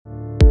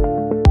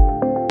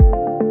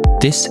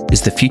This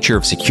is the Future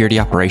of Security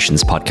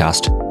Operations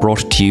podcast,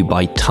 brought to you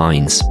by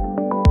Tynes.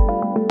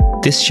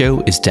 This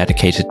show is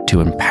dedicated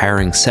to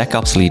empowering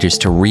SecOps leaders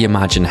to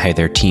reimagine how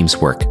their teams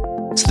work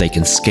so they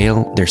can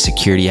scale their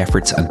security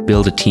efforts and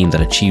build a team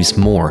that achieves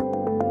more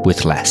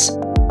with less.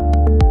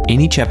 In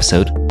each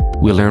episode,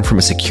 we'll learn from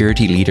a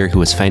security leader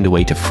who has found a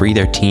way to free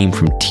their team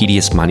from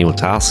tedious manual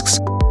tasks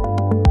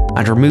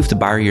and remove the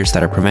barriers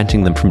that are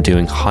preventing them from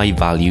doing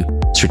high-value,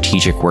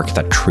 strategic work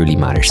that truly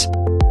matters.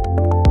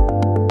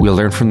 We'll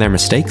learn from their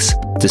mistakes,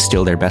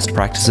 distill their best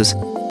practices,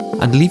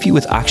 and leave you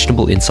with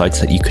actionable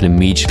insights that you can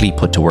immediately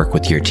put to work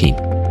with your team.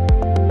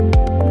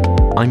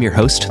 I'm your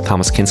host,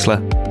 Thomas Kinsella,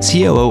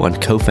 COO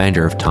and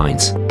co-founder of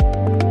Tynes.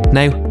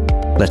 Now,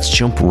 let's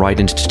jump right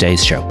into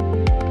today's show.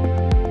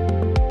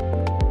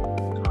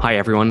 Hi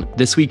everyone.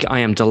 This week I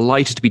am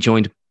delighted to be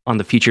joined on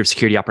the Future of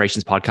Security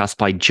Operations podcast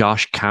by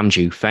Josh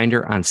Kamdjou,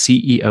 founder and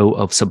CEO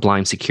of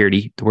Sublime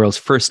Security, the world's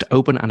first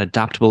open and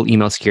adaptable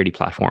email security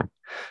platform.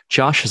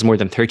 Josh has more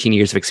than 13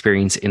 years of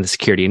experience in the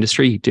security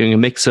industry, doing a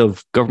mix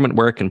of government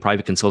work and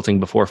private consulting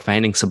before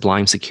founding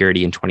Sublime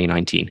Security in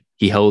 2019.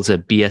 He holds a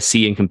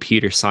BSc in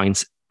computer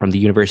science from the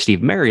University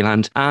of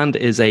Maryland and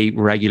is a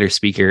regular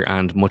speaker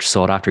and much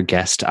sought after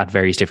guest at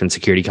various different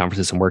security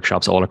conferences and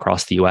workshops all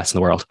across the US and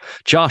the world.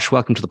 Josh,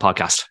 welcome to the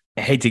podcast.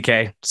 Hey,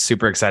 TK.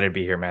 Super excited to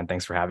be here, man.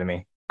 Thanks for having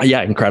me.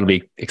 Yeah,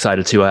 incredibly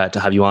excited to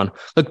have you on.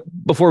 Look,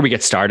 before we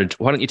get started,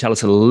 why don't you tell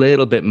us a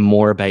little bit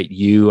more about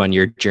you and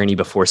your journey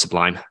before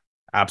Sublime?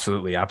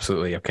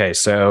 Absolutely. Okay,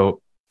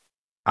 so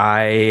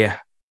I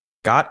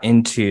got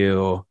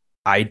into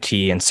IT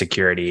and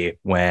security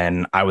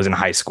when I was in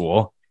high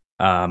school.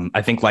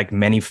 I think like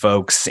many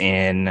folks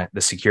in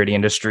the security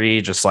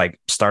industry, just like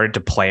started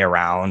to play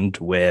around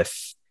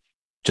with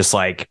just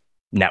like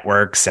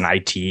networks and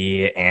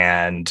IT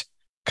and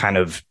kind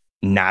of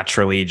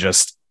naturally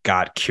just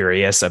got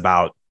curious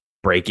about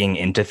breaking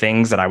into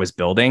things that I was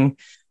building.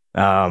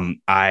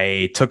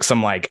 I took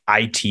some like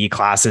IT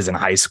classes in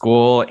high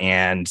school,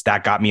 and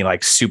that got me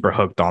like super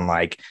hooked on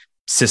like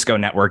Cisco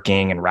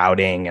networking and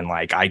routing and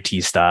like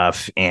IT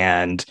stuff.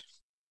 And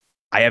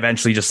I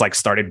eventually just like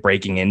started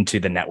breaking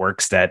into the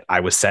networks that I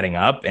was setting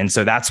up. And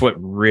so that's what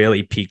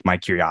really piqued my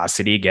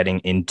curiosity getting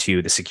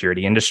into the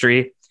security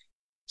industry.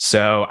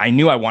 So I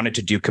knew I wanted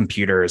to do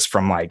computers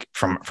from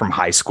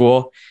high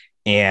school,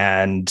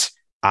 and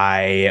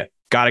I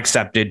got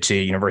accepted to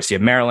University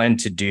of Maryland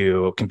to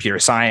do computer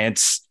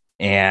science.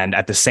 And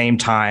at the same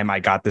time,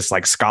 I got this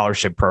like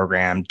scholarship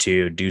program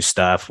to do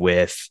stuff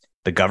with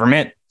the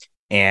government.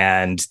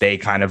 And they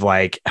kind of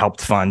like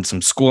helped fund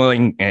some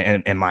schooling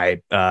in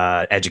my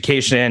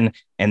education.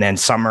 And then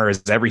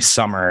every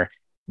summer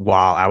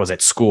while I was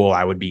at school,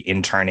 I would be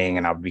interning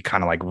and I would be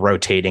kind of like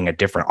rotating at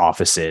different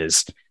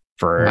offices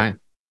for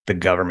the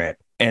government.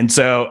 And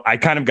so I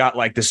kind of got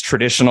like this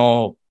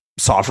traditional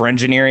software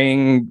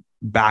engineering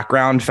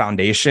background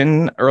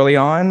foundation early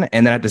on.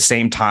 And then at the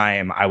same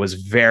time, I was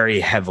very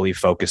heavily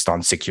focused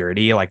on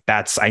security.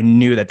 I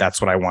knew that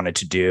that's what I wanted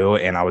to do.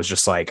 And I was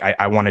just like,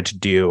 I wanted to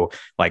do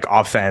like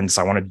offense.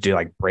 I wanted to do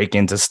like break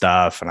into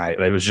stuff. And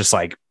it was just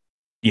like,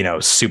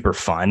 super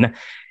fun.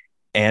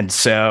 And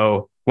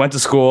so went to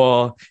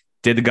school,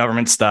 did the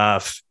government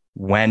stuff,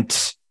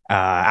 went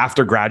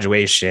after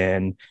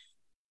graduation,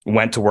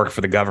 went to work for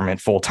the government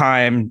full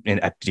time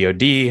at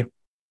DoD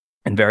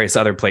and various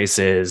other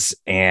places.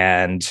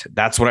 And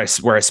that's where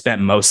I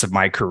spent most of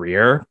my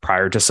career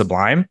prior to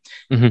Sublime.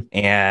 Mm-hmm.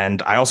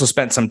 And I also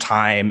spent some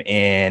time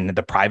in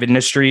the private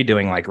industry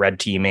doing like red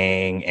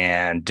teaming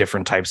and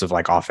different types of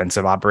like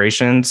offensive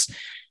operations.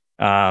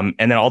 And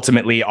then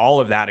ultimately all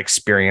of that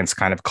experience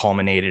kind of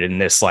culminated in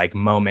this like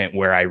moment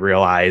where I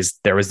realized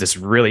there was this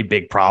really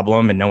big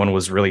problem and no one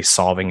was really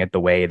solving it the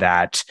way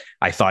that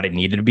I thought it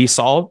needed to be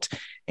solved.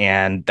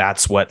 And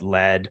that's what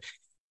led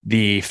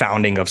the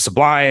founding of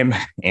Sublime,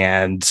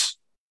 and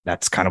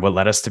that's kind of what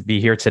led us to be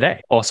here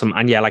today. Awesome.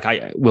 And yeah, like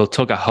we'll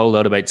talk a whole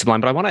lot about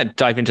Sublime, but I want to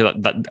dive into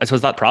that. I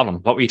suppose that problem.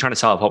 What were you trying to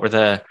solve? What were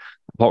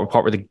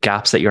the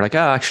gaps that you're like,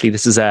 actually,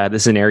 this is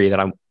an area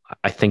that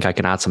I think I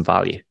can add some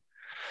value.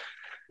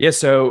 Yeah.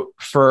 So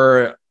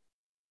for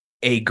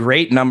a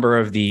great number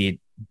of the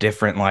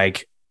different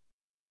like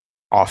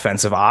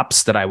offensive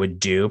ops that I would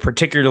do,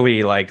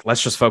 particularly like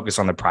let's just focus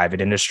on the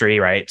private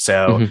industry, right?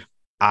 So. Mm-hmm.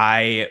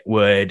 I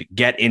would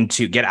get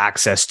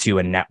access to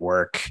a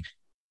network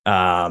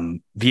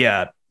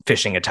via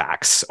phishing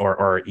attacks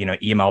or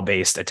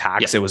email-based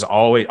attacks. Yeah. It was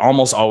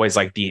almost always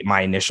like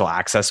my initial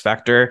access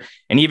vector.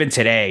 And even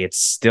today, it's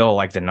still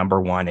like the number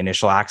one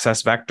initial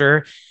access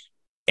vector.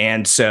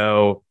 And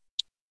so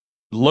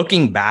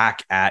looking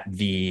back at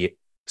the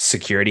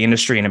security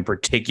industry, and in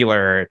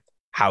particular,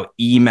 how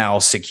email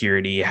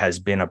security has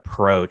been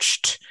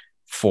approached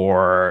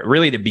for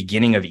really the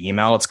beginning of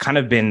email, it's kind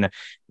of been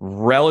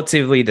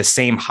relatively the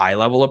same high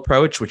level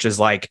approach, which is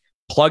like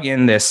plug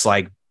in this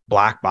like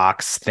black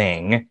box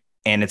thing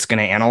and it's going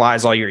to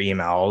analyze all your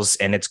emails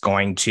and it's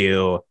going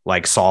to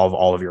like solve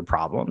all of your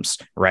problems.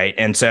 Right.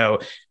 And so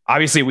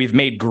obviously we've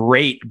made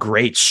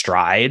great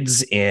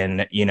strides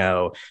in,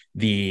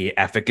 the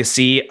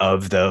efficacy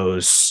of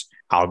those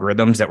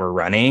algorithms that we're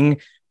running,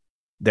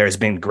 there's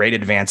been great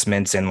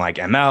advancements in like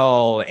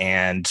ML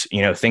and,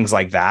 things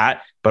like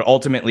that. But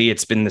ultimately,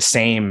 it's been the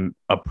same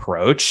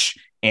approach.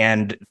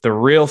 And the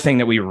real thing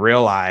that we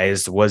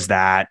realized was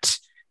that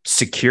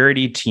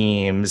security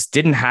teams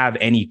didn't have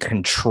any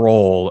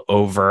control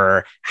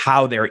over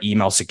how their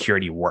email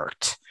security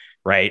worked,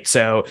 right?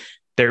 So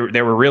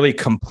they were really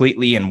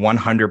completely and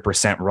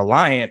 100%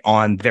 reliant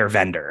on their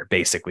vendor,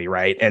 basically,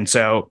 right? And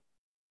so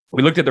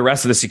we looked at the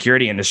rest of the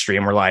security industry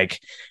and we're like,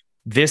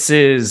 this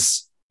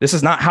is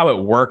not how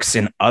it works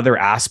in other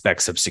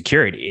aspects of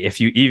security. If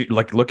you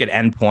like look at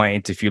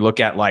endpoint, if you look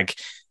at like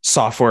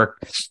software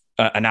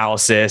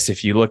analysis,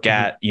 if you look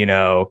at,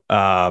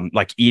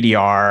 like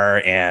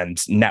EDR and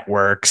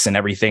networks and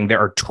everything, there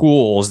are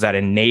tools that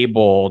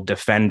enable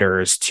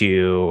defenders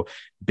to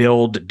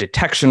build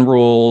detection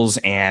rules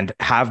and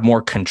have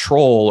more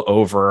control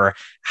over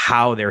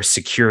how their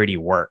security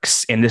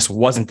works. And this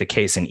wasn't the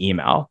case in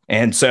email.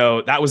 And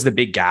so that was the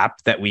big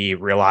gap that we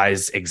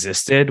realized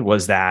existed,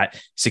 was that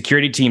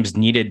security teams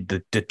needed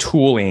the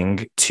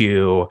tooling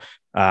to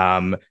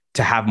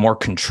have more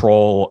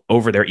control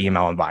over their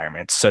email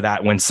environments, so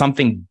that when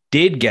something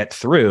did get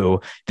through,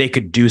 they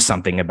could do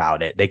something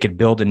about it. They could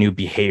build a new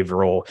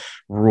behavioral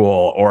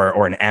rule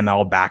or an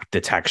ML-backed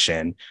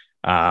detection,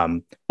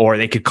 or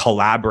they could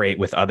collaborate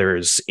with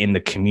others in the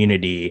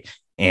community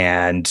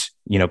and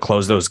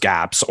close those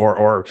gaps,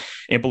 or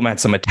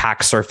implement some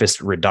attack surface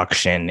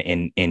reduction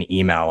in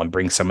email and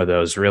bring some of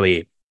those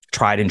really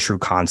tried and true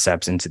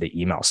concepts into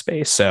the email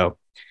space. So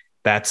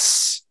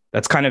that's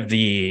kind of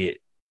the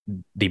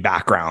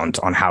background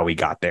on how we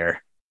got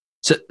there.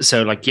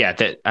 So like, yeah,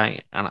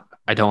 I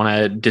don't want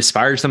to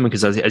disparage them,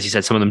 because as you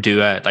said, some of them do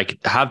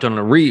have done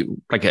a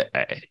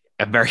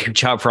very good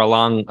job for a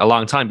long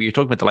time. But you're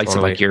talking about the likes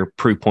of like your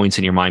proof points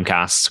and your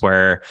Mimecasts,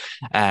 where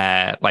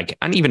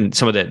and even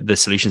some of the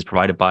solutions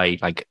provided by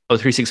like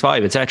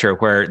O365, etc.,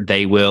 where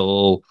they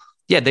will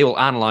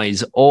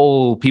analyze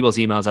all people's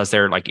emails as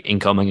they're like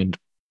incoming and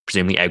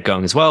presumably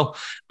outgoing as well,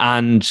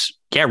 and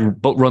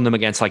but run them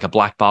against like a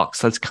black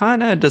box that's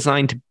kind of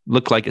designed to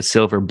look like a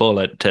silver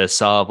bullet to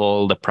solve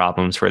all the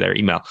problems for their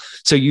email.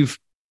 So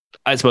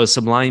I suppose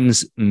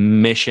Sublime's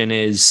mission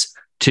is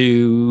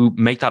to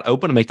make that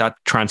open and make that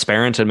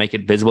transparent and make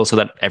it visible so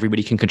that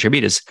everybody can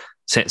contribute, is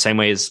same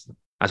way as,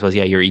 I suppose,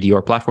 your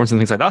EDR platforms and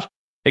things like that.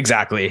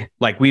 Exactly.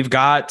 Like we've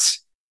got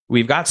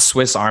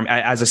Swiss Army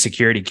as a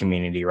security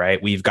community, right?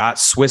 We've got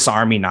Swiss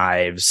Army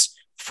knives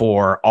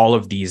for all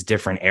of these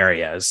different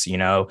areas.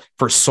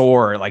 For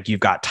SOAR, like you've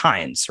got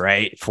Tines,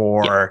 right?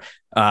 For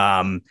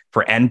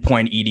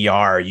endpoint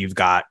EDR, you've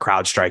got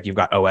CrowdStrike, you've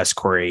got OS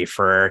Query.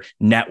 For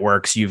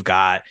networks, you've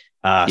got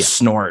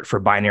Snort. For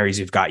binaries,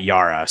 you've got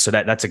Yara. So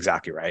that's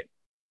exactly right.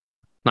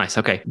 Nice.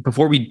 Okay.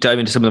 Before we dive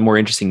into some of the more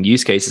interesting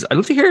use cases, I'd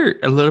love to hear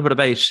a little bit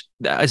about,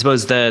 I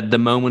suppose, the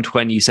moment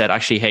when you said,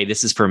 actually, hey,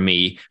 this is for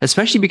me,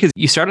 especially because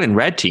you started in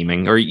red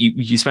teaming, or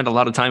you spent a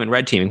lot of time in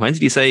red teaming. When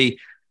did you say,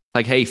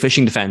 like, hey,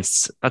 phishing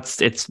defense,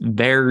 it's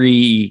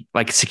very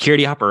like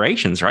security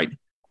operations, right?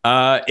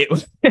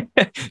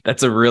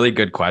 That's a really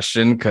good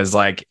question, because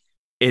like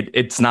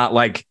it's not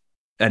like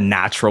a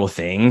natural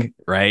thing,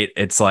 right?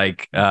 It's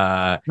like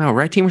no,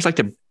 red teamers like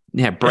to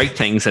break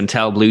things and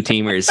tell blue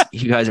teamers,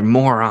 you guys are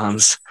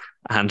morons,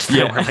 and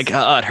we're like,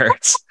 oh, it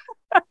hurts.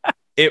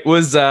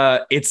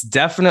 It's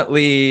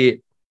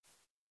definitely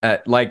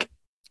like,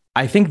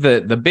 I think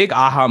the big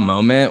aha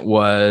moment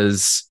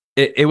was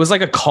it was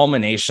like a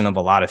culmination of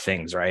a lot of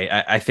things, right?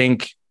 I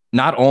think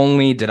not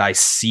only did I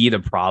see the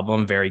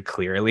problem very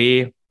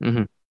clearly,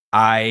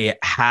 I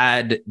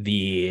had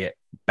the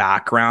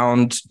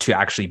background to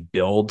actually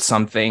build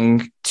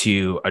something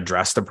to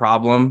address the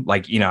problem.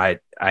 Like, I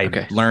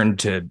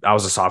learned I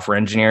was a software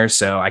engineer,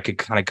 so I could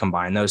kind of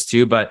combine those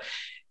two, but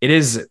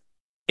it's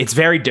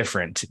very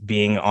different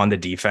being on the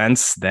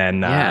defense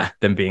than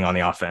being on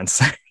the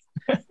offense.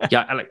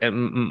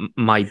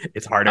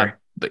 It's harder.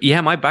 But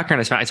my background,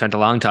 I spent a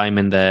long time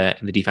in the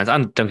defense,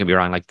 and don't get me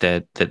wrong, like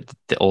the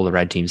all the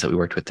red teams that we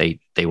worked with,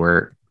 they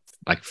were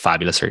like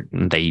fabulous,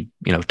 and they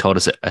taught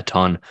us a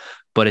ton.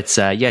 But it's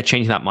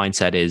changing that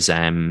mindset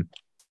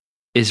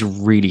is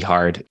really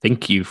hard. I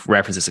think you've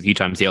referenced this a few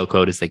times. The old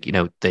quote is like,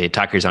 the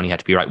attackers only have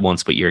to be right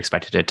once, but you're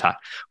expected to attack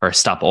or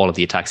stop all of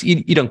the attacks.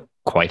 You don't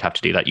quite have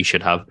to do that. You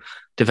should have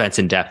defense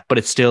in depth, but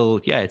it's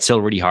still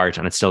really hard,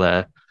 and it's still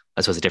I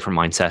suppose a different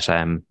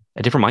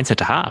mindset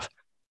to have.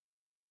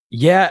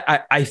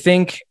 Yeah, I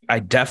think I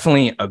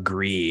definitely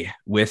agree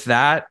with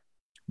that.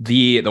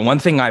 The one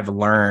thing I've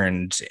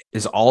learned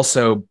is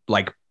also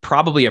like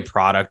probably a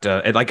product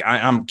of, like,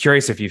 I'm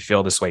curious if you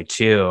feel this way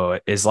too,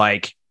 is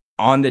like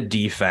on the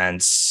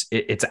defense,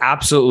 it's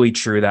absolutely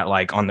true that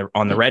like on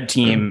the red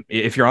team,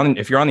 if you're on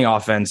the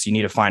offense, you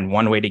need to find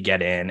one way to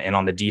get in, and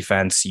on the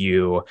defense,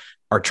 you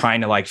are trying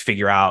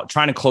to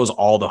trying to close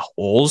all the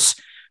holes.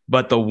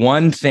 But the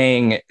one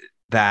thing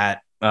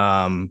that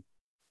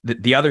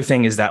the other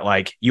thing is that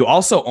like you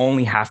also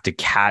only have to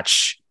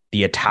catch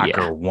the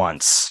attacker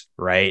once,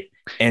 right?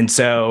 And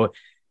so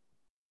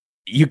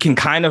you can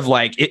kind of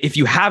like, if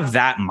you have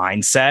that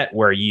mindset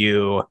where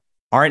you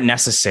aren't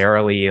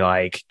necessarily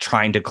like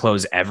trying to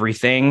close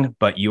everything,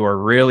 but you are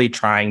really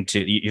trying to,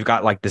 you've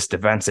got like this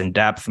defense in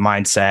depth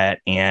mindset,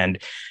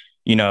 and,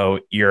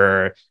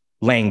 you're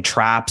laying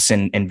traps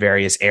in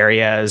various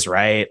areas,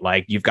 right?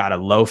 Like you've got a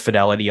low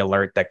fidelity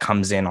alert that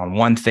comes in on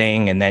one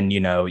thing, and then,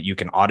 you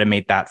can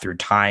automate that through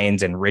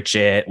tines, enrich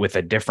it with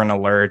a different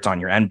alert on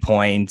your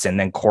endpoints, and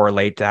then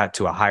correlate that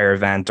to a higher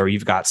event, or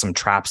you've got some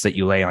traps that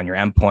you lay on your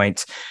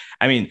endpoints.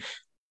 I mean,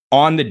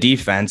 on the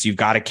defense, you've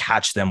got to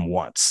catch them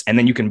once, and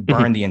then you can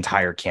burn the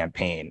entire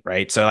campaign,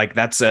 right? So like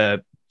I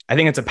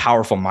think it's a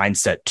powerful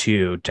mindset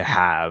too, to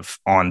have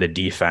on the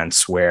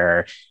defense,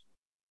 where,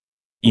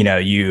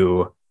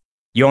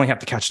 you only have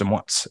to catch them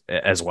once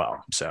as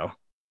well. So,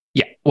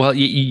 yeah, well,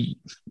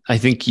 I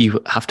think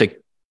you have to,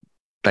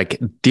 like,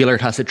 the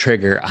alert has to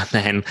trigger, and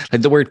then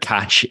like the word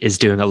catch is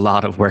doing a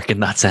lot of work in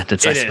that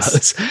sentence, I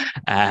suppose.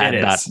 And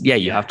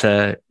you have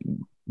to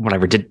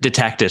whatever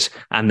detect it,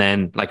 and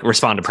then like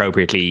respond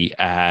appropriately.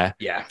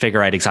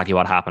 Figure out exactly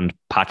what happened,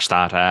 patch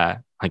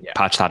that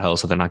patch that hole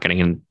so they're not getting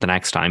in the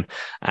next time.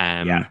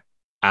 And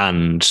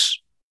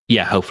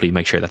hopefully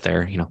make sure that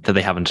they're that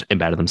they haven't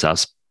embedded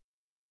themselves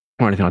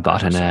or anything like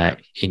that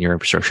in your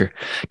infrastructure.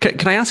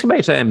 Can I ask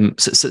about some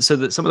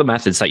of the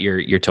methods that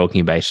you're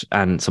talking about,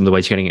 and some of the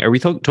ways you're getting? Are we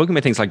talking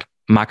about things like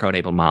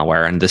macro-enabled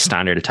malware and the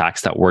standard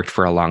attacks that worked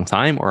for a long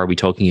time, or are we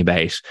talking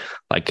about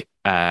like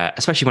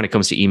especially when it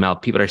comes to email,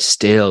 people are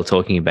still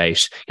talking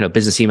about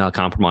business email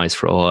compromise,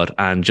 fraud,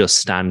 and just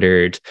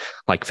standard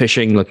like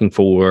phishing, looking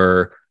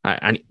for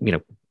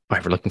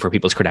whatever, looking for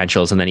people's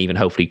credentials, and then even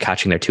hopefully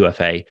catching their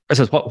 2FA. I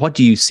suppose what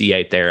do you see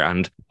out there,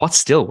 and what's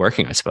still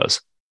working, I suppose?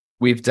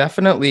 We've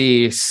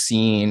definitely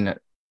seen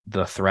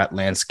the threat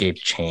landscape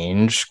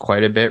change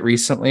quite a bit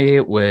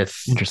recently with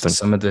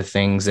some of the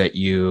things that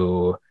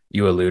you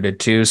alluded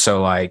to.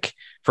 So like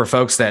for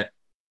folks that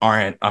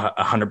aren't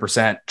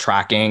 100%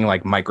 tracking,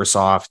 like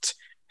Microsoft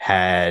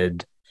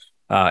had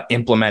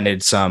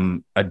implemented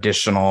some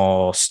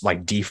additional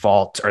like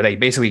default, or they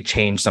basically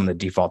changed some of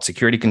the default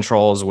security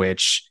controls,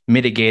 which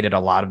mitigated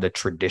a lot of the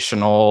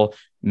traditional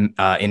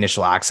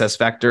initial access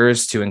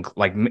vectors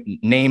to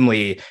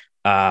namely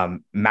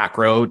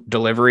macro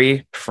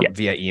delivery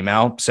via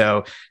email.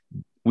 So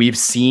we've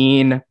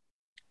seen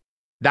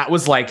that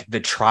was like the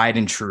tried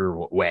and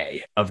true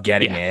way of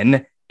getting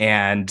in.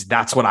 And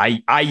that's what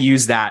I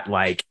use that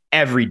like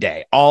every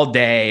day, all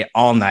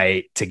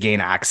night to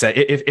gain access.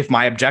 If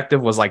my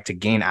objective was like to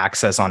gain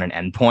access on an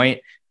endpoint,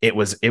 it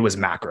was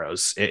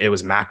macros. It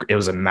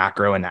was a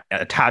macro and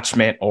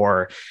attachment,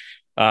 or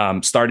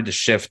started to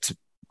shift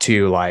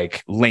to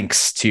like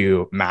links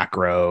to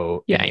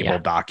macro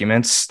enabled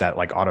documents that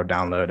like auto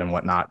download and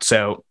whatnot.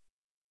 So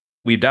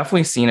we've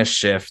definitely seen a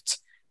shift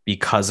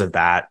because of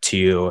that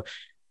to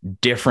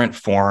different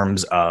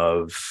forms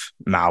of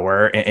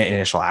malware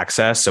initial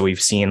access. So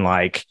we've seen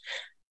like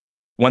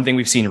one thing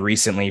we've seen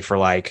recently for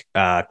like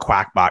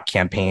Quackbot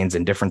campaigns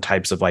and different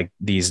types of like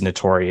these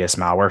notorious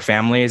malware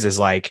families is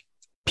like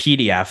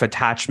PDF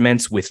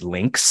attachments with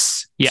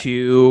links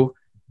to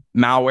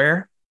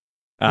malware.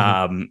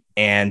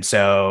 And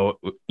so,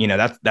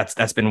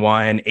 that's been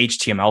one.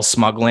 HTML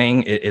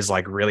smuggling is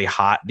like really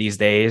hot these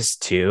days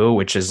too,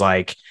 which is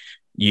like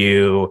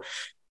you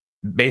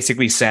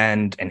basically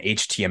send an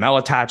HTML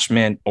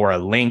attachment or a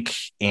link,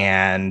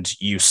 and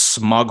you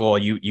smuggle,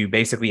 you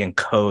basically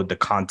encode the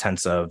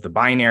contents of the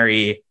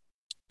binary,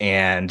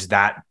 and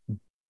that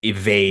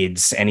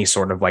evades any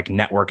sort of like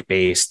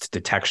network-based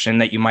detection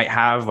that you might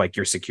have, like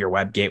your secure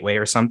web gateway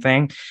or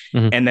something.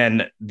 And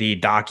then the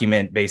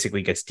document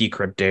basically gets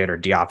decrypted or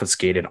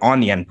deobfuscated on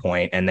the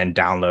endpoint and then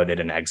downloaded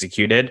and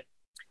executed.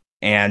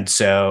 And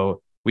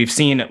so we've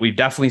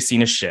definitely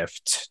seen a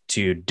shift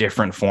to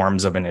different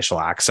forms of initial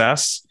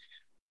access.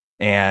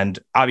 And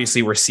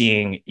obviously we're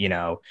seeing,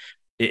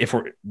 if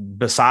we're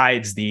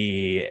besides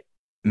the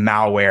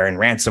malware and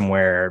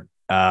ransomware,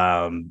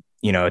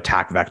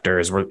 attack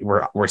vectors,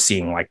 we're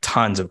seeing like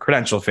tons of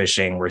credential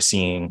phishing. We're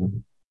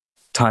seeing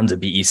tons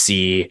of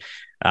BEC,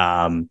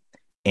 and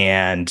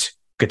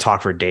could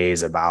talk for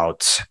days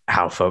about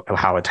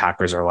how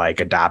attackers are like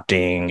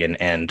adapting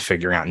and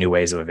figuring out new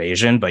ways of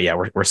evasion. But yeah,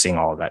 we're seeing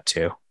all of that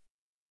too.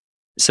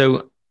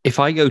 So if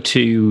I go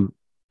to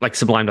like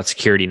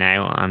Sublime.security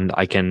now, and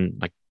I can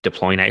like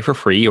deploy now for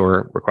free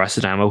or request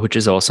a demo, which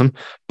is awesome.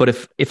 But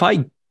if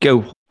I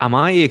go, am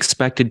I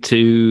expected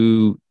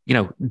to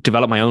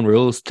develop my own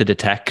rules to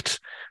detect,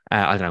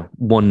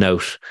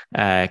 OneNote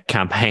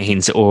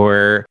campaigns?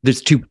 Or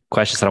there's two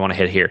questions that I want to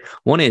hit here.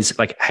 One is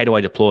like, how do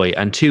I deploy?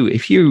 And two,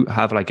 if you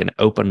have like an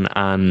open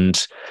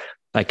and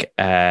like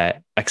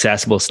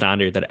accessible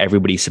standard that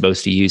everybody's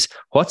supposed to use,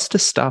 what's to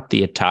stop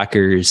the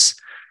attackers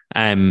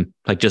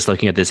like just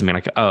looking at this and being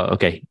like, oh,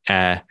 okay,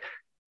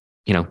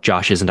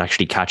 Josh isn't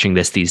actually catching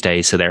this these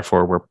days, so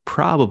therefore we're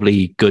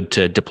probably good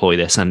to deploy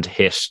this and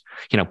hit,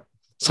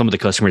 some of the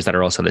customers that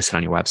are also listed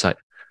on your website?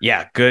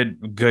 Yeah,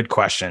 good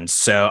questions.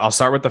 So I'll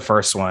start with the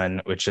first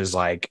one, which is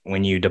like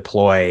when you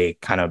deploy,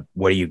 kind of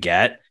what do you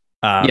get?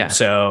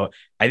 So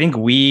I think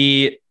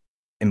we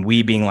and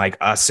we being like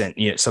us and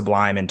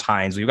Sublime and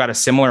Tines, we've got a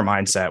similar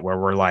mindset where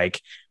we're like,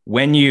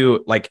 when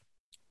you like,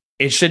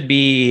 it should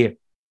be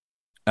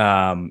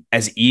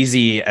as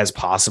easy as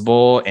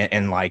possible,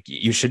 and like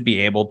you should be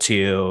able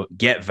to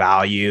get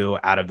value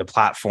out of the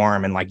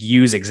platform and like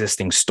use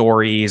existing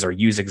stories or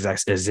use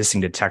existing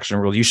detection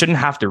rules. You shouldn't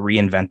have to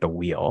reinvent the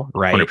wheel,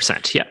 right?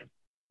 100%. Yeah.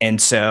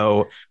 And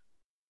so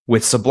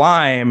with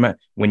Sublime,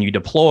 when you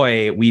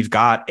deploy, we've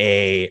got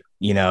a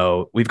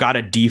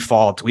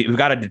default, we've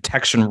got a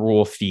detection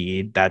rule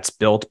feed that's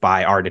built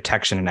by our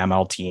detection and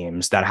ML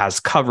teams that has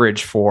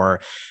coverage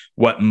for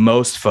what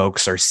most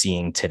folks are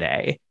seeing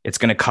today. It's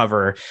going to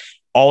cover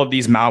all of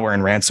these malware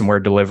and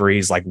ransomware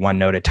deliveries, like one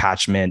node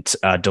attachment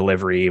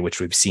delivery, which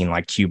we've seen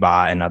like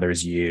Qbot and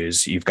others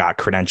use. You've got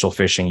credential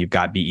phishing, you've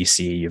got BEC,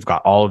 you've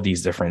got all of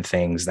these different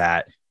things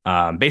that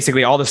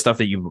basically all the stuff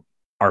that you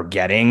are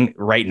getting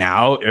right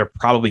now are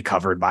probably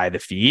covered by the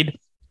feed.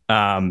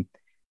 And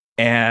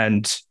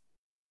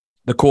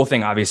the cool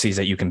thing, obviously, is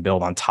that you can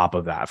build on top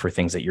of that for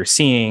things that you're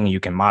seeing.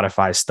 You can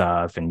modify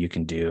stuff and you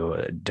can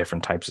do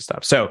different types of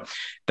stuff. So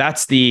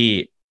that's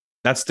the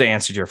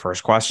answer to your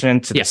first question.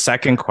 To the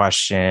second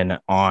question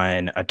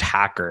on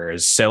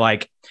attackers. So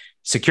like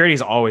security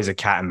is always a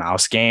cat and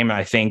mouse game.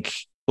 I think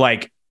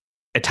like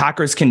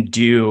attackers can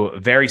do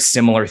very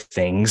similar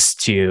things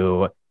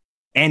to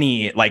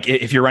any, like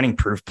if you're running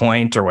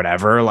Proofpoint or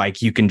whatever,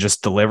 like you can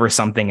just deliver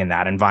something in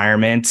that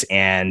environment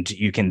and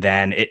you can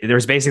then,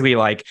 there's basically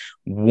like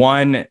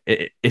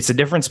it's a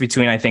difference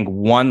between, I think,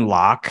 one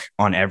lock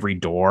on every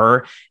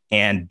door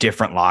and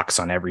different locks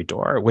on every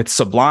door. With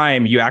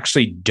Sublime, you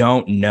actually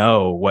don't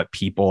know what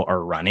people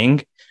are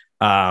running,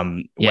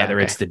 whether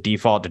it's the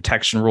default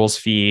detection rules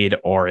feed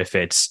or if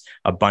it's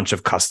a bunch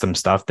of custom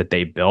stuff that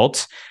they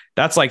built.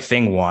 That's like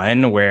thing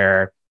one,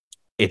 where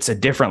it's a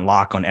different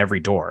lock on every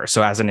door.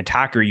 So as an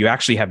attacker, you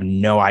actually have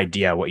no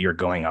idea what you're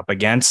going up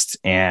against.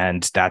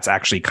 And that's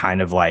actually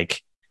kind of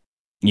like,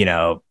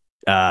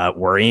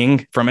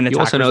 worrying from an attacker. You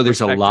also know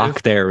there's a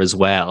lock there as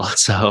well.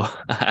 So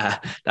a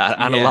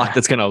lock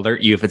that's going to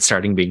alert you if it's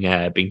starting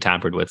being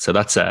tampered with. So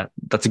that's a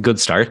good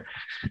start.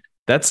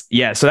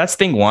 So that's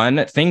thing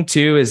one. Thing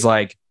two is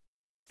like,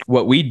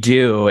 what we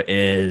do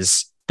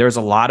is there's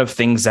a lot of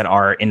things that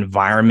are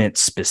environment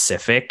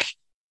specific,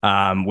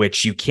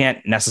 which you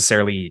can't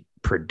necessarily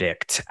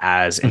predict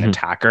as an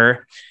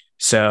attacker.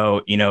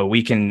 So,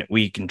 we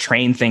can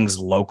train things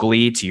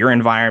locally to your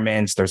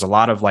environments. There's a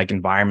lot of like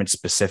environment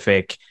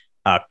specific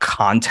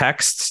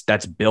context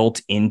that's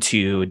built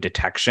into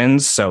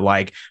detections. So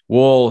like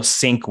we'll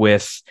sync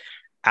with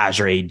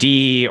Azure AD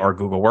or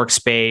Google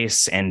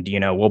Workspace, and,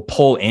 we'll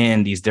pull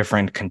in these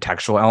different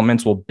contextual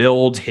elements. We'll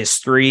build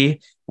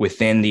history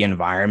within the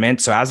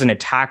environment. So as an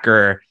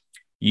attacker,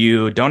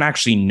 you don't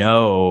actually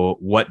know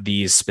what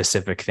these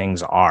specific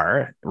things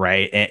are,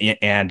 right?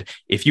 And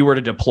if you were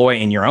to deploy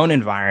in your own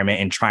environment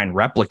and try and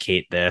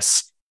replicate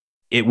this,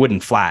 it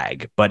wouldn't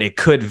flag, but it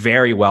could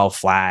very well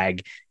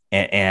flag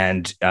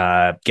and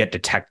get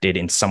detected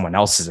in someone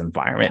else's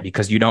environment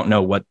because you don't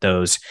know what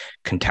those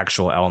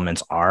contextual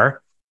elements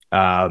are.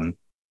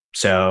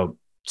 So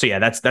yeah,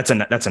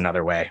 that's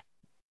another way.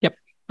 Yep.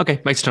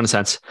 Okay, makes a ton of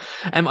sense.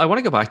 I want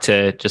to go back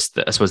to just,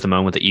 I suppose, the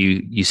moment that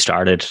you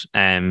started.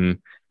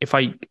 If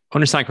I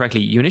understand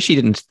correctly, you initially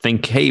didn't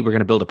think, hey, we're going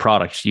to build a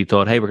product. You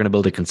thought, hey, we're going to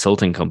build a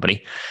consulting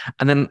company.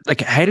 And then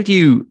like, how did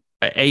you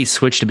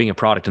switch to being a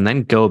product and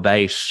then go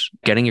about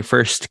getting your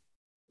first,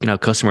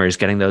 customers,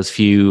 getting those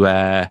few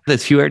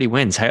early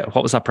wins?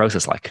 What was that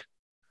process like?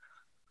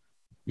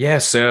 Yeah.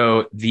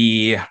 So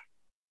the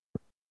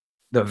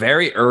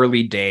very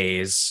early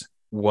days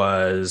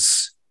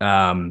was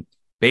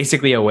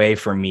basically a way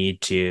for me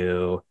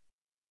to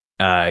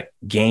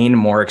gain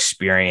more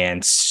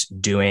experience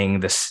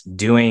doing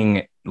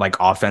like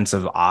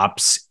offensive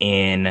ops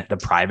in the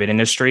private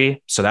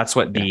industry. So that's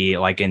what the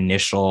like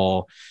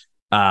initial,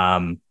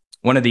 one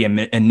of the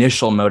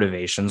initial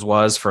motivations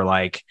was for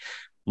like,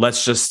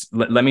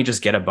 let me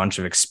just get a bunch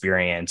of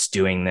experience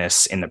doing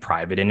this in the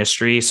private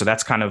industry. So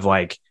that's kind of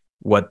like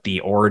what the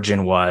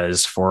origin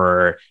was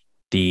for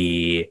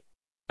the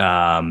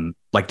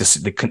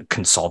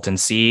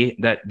consultancy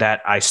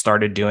that I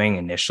started doing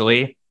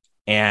initially.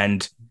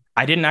 And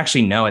I didn't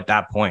actually know at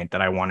that point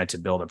that I wanted to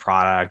build a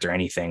product or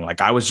anything.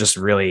 Like I was just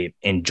really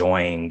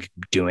enjoying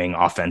doing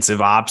offensive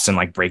ops and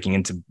like breaking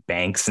into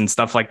banks and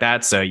stuff like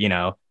that. So,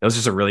 it was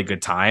just a really good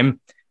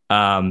time.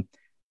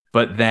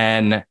 But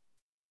then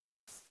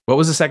what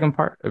was the second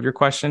part of your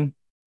question?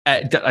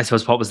 I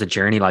suppose, what was the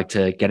journey like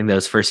to getting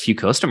those first few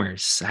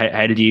customers?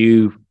 How did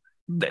you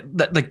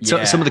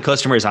some of the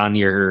customers on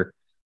your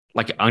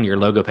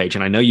logo page,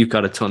 and I know you've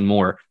got a ton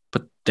more,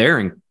 but they're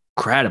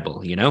incredible,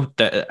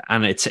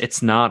 and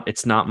it's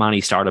not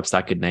many startups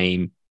that could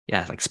name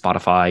like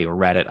Spotify or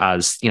Reddit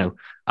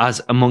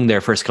as among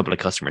their first couple of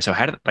customers. So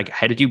how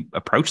did you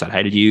approach that?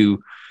 How did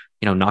you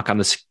knock on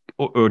this,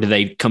 or did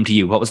they come to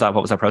you? What was that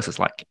process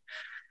like?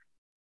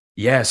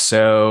 Yeah,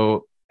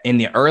 so in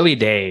the early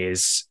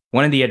days,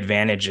 one of the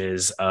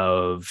advantages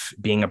of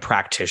being a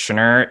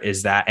practitioner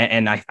is that,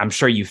 and I'm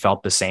sure you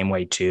felt the same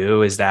way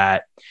too, is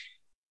that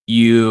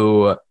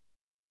you've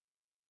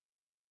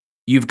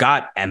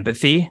got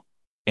empathy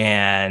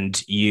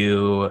and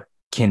you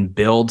can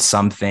build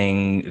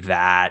something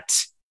that,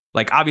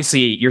 like,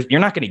 obviously you're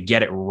not going to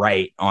get it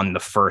right on the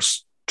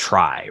first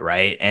try,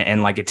 right?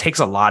 And like it takes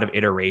a lot of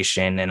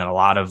iteration and a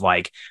lot of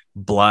like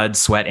blood,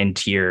 sweat, and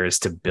tears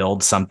to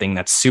build something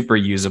that's super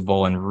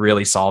usable and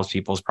really solves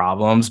people's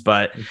problems.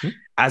 But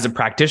as a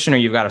practitioner,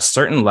 you've got a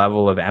certain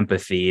level of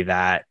empathy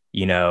that,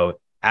 you know,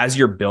 as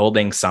you're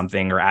building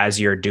something or as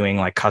you're doing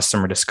like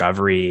customer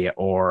discovery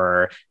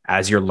or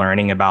as you're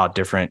learning about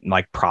different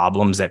like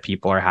problems that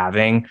people are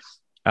having,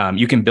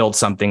 you can build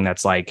something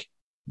that's like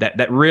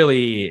that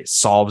really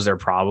solves their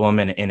problem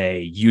in a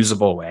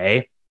usable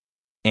way.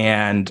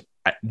 And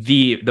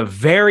the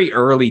very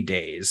early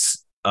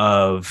days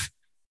of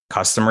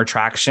customer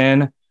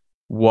traction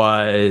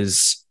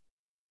was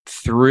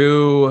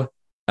through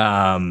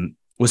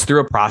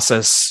a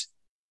process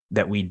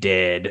that we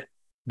did.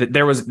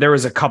 There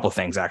was a couple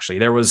things, actually.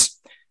 There was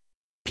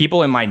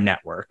people in my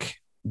network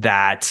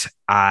that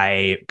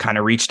I kind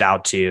of reached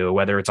out to,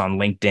 whether it's on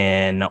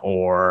LinkedIn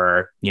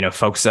or, you know,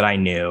 folks that I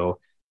knew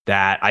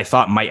that I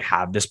thought might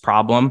have this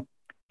problem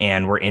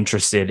and were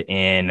interested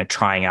in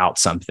trying out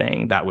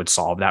something that would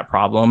solve that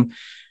problem.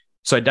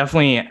 So I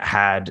definitely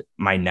had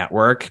my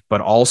network,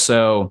 but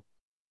also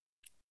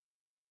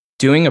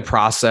doing a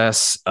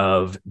process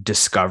of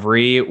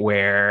discovery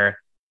where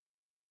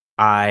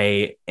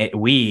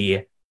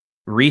we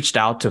reached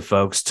out to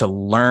folks to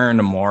learn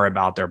more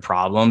about their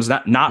problems,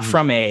 not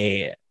from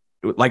a,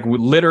 like,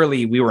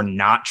 literally, we were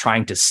not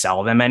trying to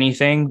sell them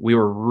anything. We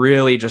were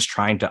really just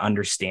trying to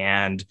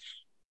understand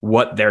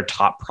what their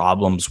top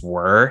problems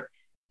were.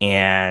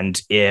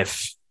 And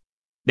if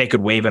they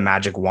could wave a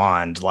magic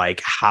wand,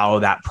 like how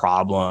that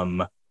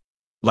problem,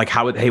 like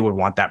how they would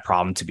want that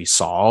problem to be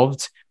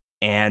solved.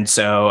 And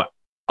so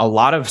a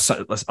lot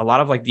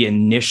of like the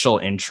initial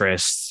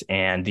interests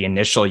and the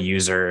initial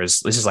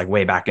users, this is like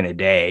way back in the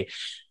day,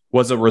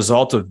 was a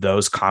result of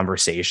those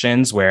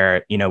conversations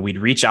where, you know, we'd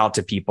reach out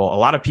to people, a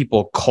lot of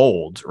people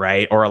cold,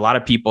 right? Or a lot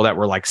of people that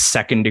were like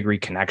second degree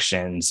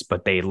connections,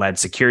 but they led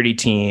security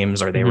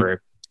teams or they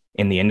were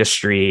in the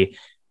industry.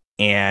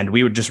 And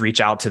we would just reach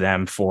out to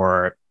them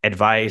for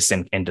advice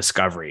and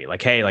discovery.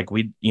 Like, hey, like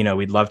we'd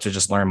love to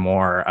just learn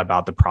more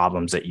about the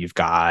problems that you've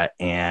got.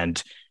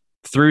 And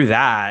through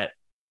that,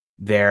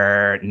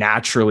 there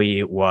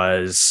naturally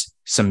was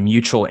some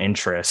mutual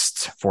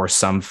interest for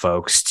some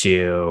folks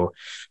to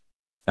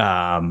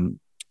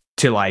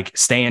like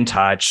stay in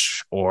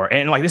touch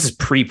and like, this is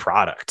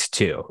pre-product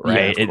too,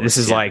 right? Yeah, this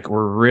is like,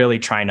 we're really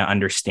trying to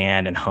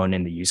understand and hone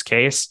in the use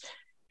case.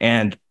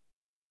 And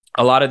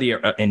a lot of the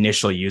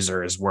initial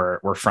users were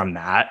from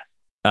that,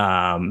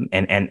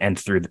 and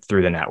through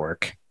the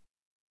network.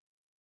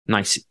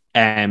 Nice.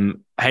 How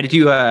did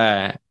you?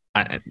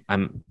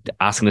 I'm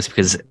asking this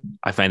because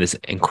I find this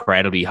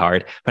incredibly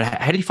hard. But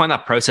how did you find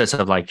that process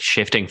of like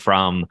shifting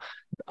from,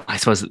 I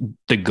suppose,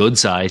 the good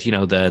side, you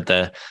know,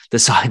 the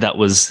side that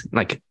was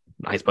like,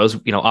 I suppose,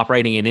 you know,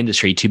 operating in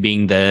industry, to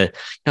being the,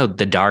 you know,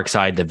 the dark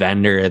side, the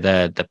vendor,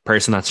 the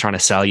person that's trying to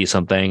sell you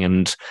something,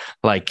 and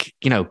like,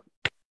 you know,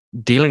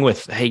 dealing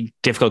with, hey,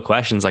 difficult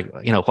questions like,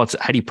 you know,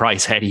 how do you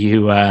price? How do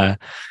you, you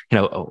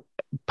know,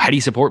 how do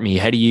you support me?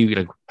 How do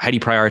you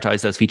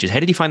prioritize those features? How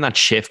did you find that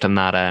shift and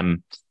that,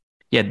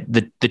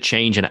 the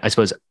change? And I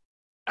suppose,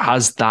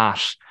 has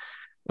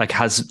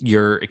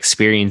your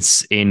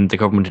experience in the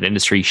government and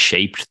industry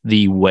shaped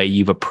the way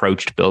you've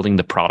approached building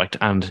the product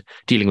and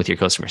dealing with your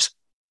customers?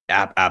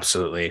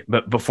 Absolutely.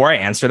 But before I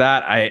answer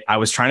that, I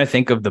was trying to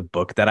think of the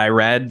book that I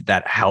read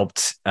that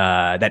helped,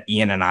 that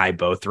Ian and I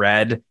both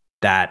read,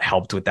 that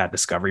helped with that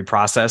discovery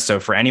process. So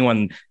for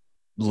anyone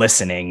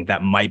listening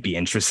that might be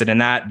interested in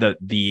that,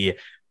 the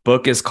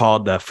book is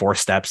called The 4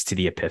 Steps to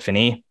the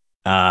Epiphany.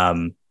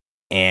 And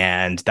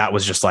that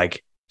was just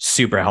like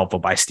super helpful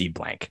by Steve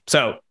Blank.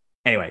 So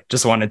anyway,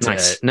 just wanted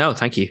to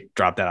thank you.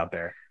 Drop that out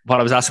there. What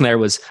I was asking there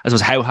was, I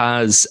suppose, how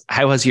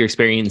has your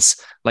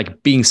experience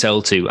like being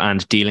sold to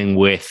and dealing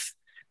with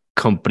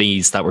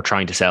companies that were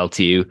trying to sell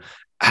to you,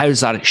 how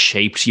has that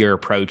shaped your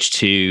approach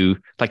to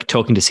like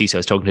talking to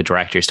CISOs, talking to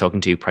directors,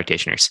 talking to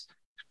practitioners?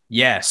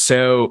 Yeah.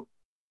 So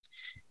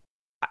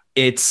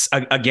it's,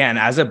 again,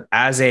 as a,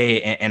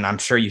 and I'm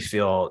sure you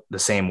feel the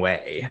same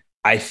way.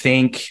 I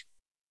think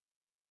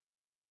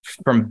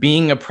from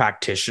being a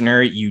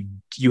practitioner,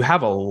 you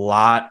have a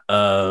lot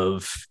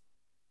of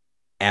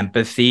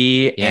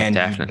empathy, and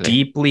definitely.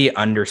 You deeply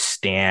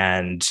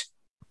understand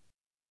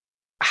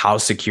how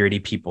security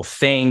people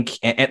think,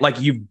 and like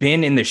you've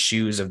been in the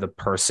shoes of the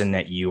person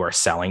that you are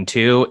selling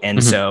to.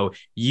 And so,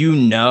 you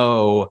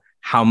know,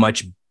 how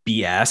much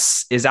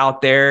BS is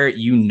out there,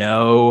 you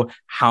know,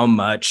 how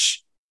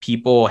much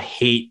people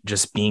hate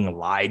just being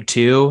lied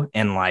to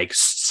and like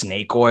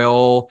snake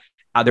oil.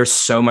 There's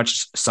so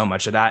much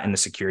of that in the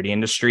security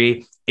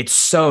industry. it's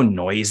so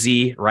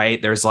noisy,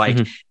 right? There's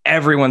like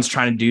everyone's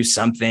trying to do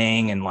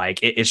something, and like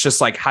it's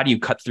just like, how do you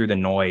cut through the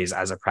noise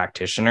as a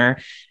practitioner?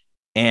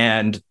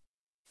 And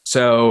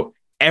so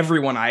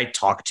everyone I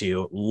talk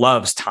to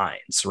loves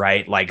Tines,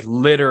 right? Like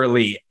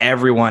literally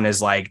everyone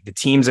is like, the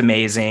team's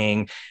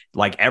amazing.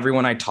 Like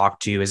everyone I talk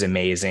to is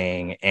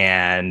amazing.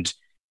 And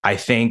I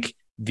think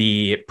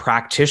the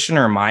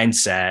practitioner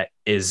mindset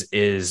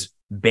is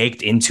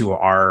baked into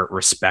our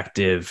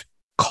respective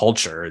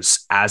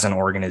cultures as an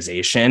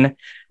organization.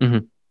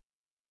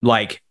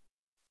 Like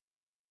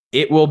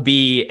it will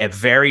be a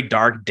very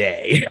dark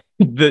day.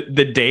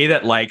 The day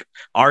that like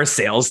our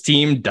sales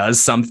team does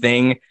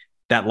something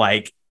that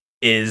like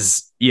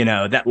is,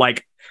 that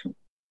like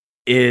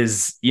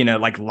is,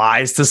 like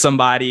lies to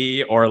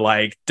somebody or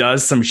like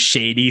does some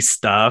shady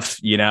stuff,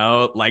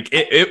 like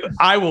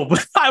I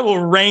will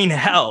rain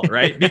hell,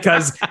 right?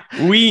 Because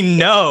we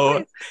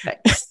know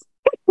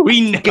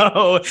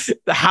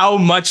how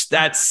much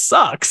that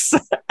sucks.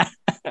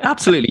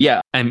 Absolutely.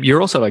 Yeah.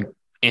 You're also like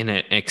in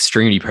an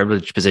extremely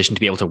privileged position to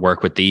be able to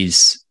work with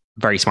these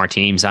very smart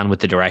teams and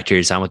with the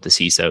directors and with the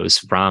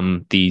CISOs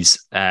from these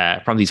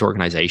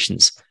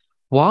organizations.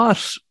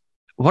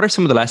 What are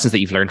some of the lessons that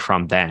you've learned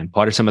from them?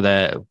 What are some of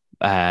the,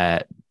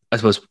 I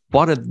suppose,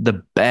 what are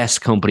the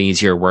best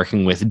companies you're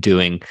working with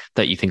doing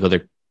that you think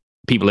other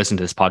people listening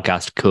to this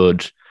podcast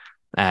could,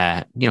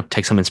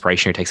 take some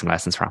inspiration or take some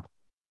lessons from?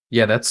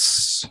 Yeah,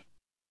 that's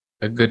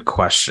a good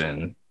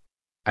question.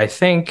 I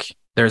think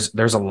there's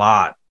a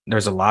lot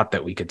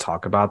that we could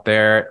talk about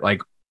there.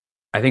 Like,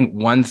 I think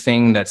one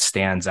thing that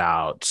stands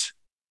out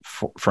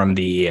from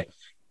the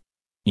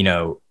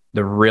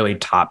really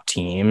top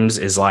teams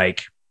is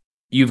like,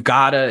 you've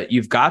got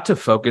to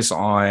focus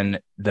on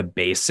the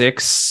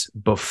basics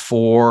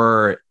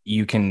before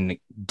you can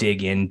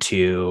dig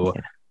into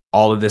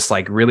all of this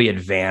like really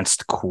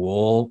advanced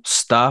cool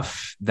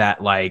stuff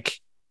that like,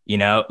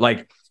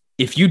 like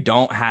if you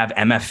don't have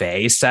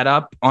MFA set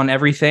up on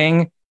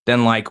everything,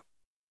 then like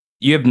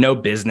you have no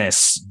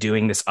business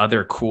doing this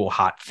other cool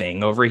hot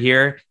thing over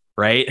here,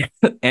 right?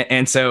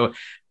 and so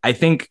I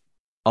think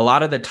a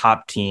lot of the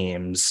top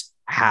teams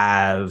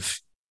have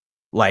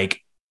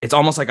like, it's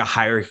almost like a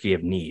hierarchy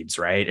of needs,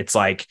 right? It's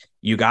like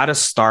you got to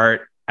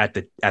start at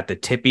the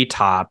tippy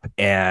top,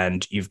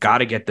 and you've got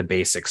to get the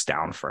basics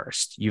down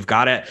first. You've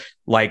got to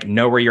like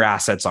know where your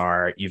assets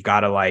are. You've got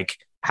to like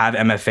have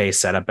MFA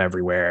set up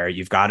everywhere.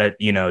 You've got to,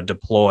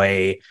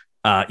 deploy.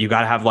 You've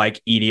got to have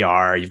like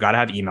EDR. You've got to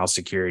have email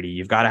security.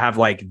 You've got to have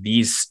like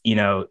these,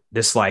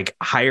 this like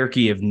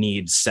hierarchy of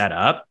needs set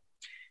up.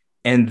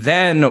 And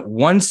then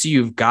once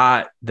you've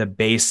got the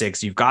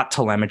basics, you've got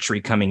telemetry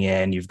coming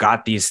in, you've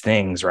got these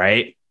things,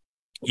 right?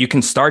 You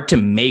can start to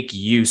make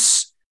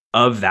use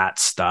of that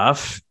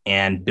stuff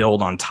and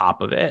build on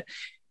top of it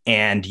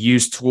and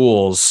use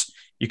tools.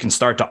 You can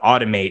start to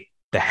automate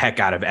the heck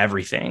out of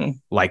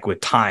everything, like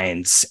with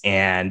Tines,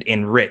 and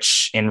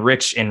enrich,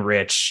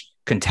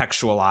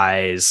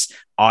 contextualize,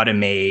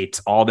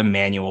 automate all the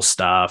manual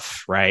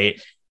stuff,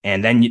 right?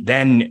 And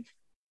then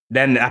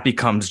that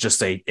becomes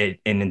just an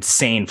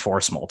insane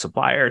force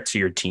multiplier to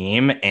your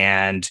team,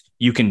 and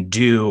you can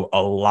do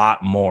a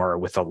lot more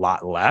with a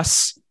lot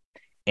less.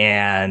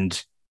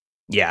 And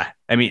yeah,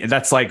 I mean,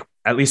 that's like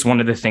at least one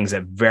of the things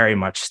that very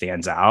much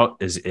stands out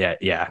is I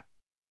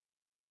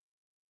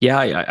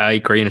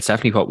agree, and it's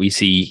definitely what we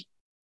see.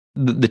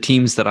 The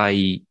teams that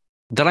I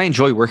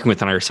enjoy working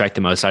with and I respect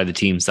the most are the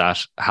teams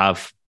that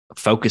have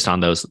focused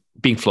on those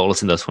being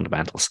flawless in those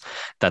fundamentals.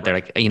 That they're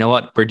like, you know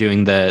what, we're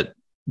doing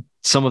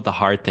some of the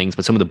hard things,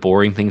 but some of the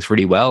boring things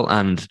really well.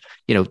 And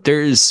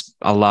there's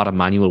a lot of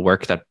manual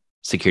work that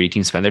security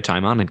teams spend their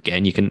time on. And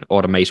again, you can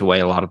automate away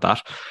a lot of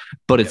that,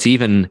 but it's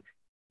even,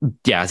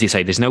 as you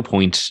say, there's no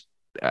point.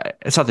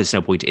 It's not there's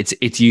no point.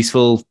 It's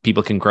useful.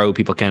 People can grow.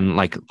 People can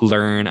like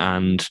learn,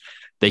 and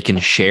they can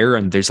share.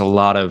 And there's a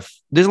lot of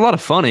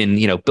fun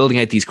in building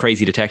out these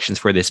crazy detections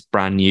for this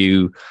brand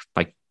new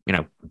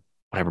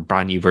whatever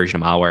brand new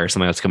version of malware or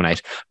something else coming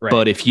out. Right.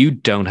 But if you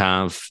don't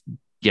have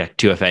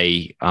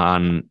 2FA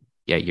on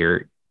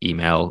your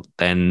email,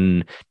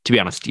 then to be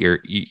honest,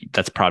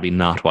 that's probably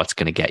not what's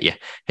going to get you.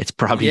 It's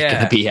probably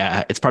going to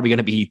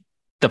be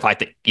the fact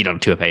that you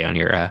don't have 2FA on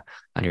your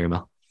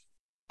email.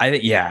 I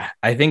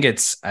think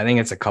it's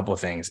a couple of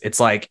things. It's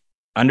like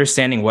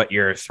understanding what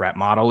your threat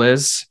model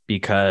is,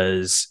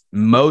 because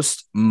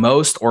most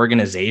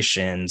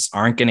organizations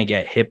aren't going to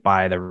get hit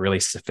by the really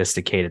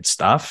sophisticated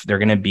stuff. They're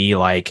going to be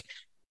like,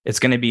 it's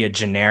going to be a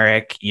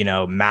generic,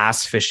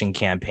 mass phishing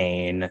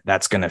campaign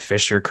that's going to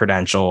phish your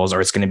credentials,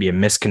 or it's going to be a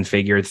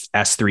misconfigured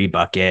S3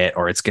 bucket,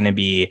 or it's going to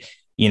be,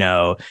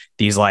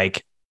 these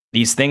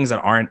things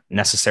that aren't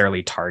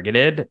necessarily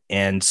targeted.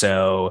 And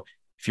so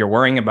if you're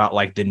worrying about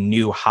like the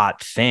new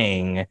hot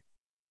thing,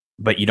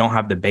 but you don't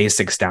have the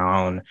basics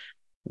down,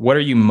 what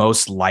are you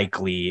most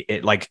likely?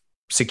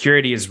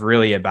 Security is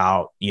really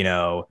about,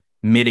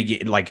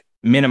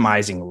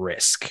 minimizing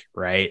risk,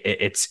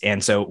 right?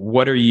 And so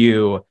what are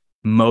you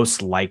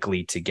most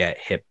likely to get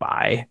hit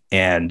by,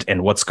 and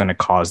what's going to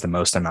cause the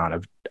most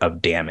amount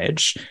of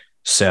damage?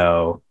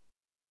 So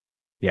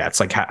yeah, it's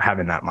like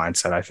having that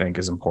mindset, I think,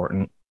 is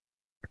important.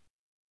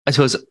 I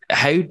suppose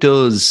how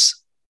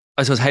does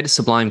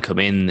Sublime come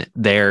in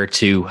there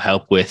to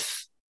help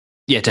with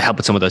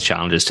some of those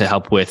challenges, to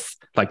help with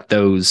like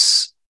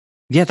those,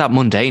 that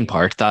mundane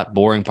part, that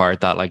boring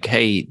part, that like,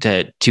 hey,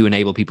 to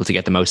enable people to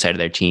get the most out of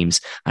their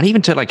teams, and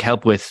even to like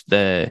help with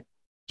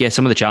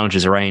some of the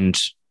challenges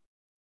around,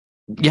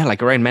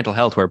 like around mental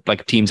health, where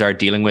like teams are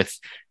dealing with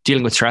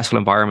stressful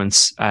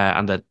environments,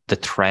 and the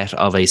threat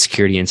of a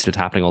security incident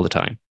happening all the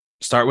time.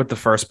 Start with the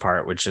first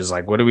part, which is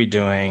like, what are we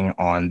doing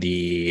on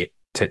to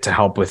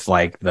help with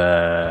like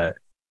the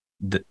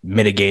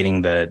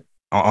mitigating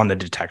on the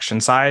detection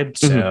side.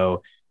 Mm-hmm.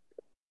 So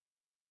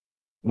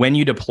when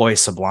you deploy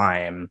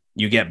Sublime,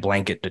 you get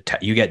blanket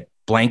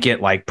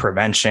like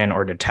prevention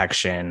or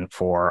detection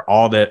for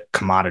all the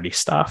commodity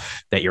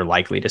stuff that you're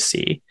likely to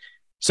see.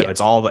 So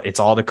it's all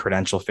the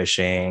credential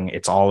phishing,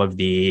 it's all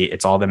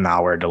the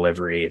malware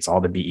delivery, it's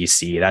all the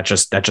BEC.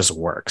 That just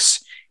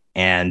works.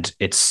 And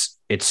it's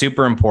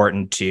super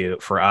important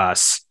for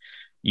us,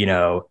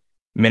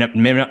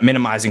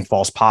 minimizing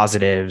false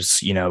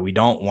positives. We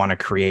don't want to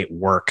create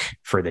work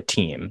for the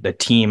team. The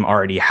team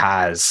already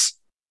has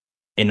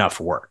enough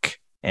work.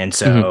 And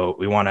so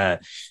we want to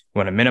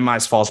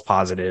minimize false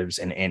positives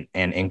and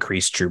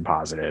increase true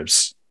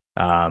positives.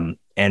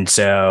 And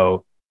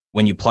so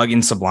when you plug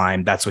in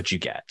Sublime, that's what you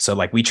get. So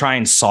like we try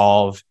and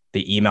solve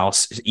the email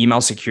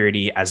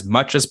security as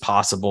much as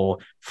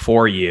possible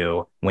for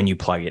you when you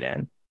plug it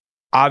in.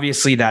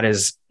 Obviously, that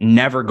is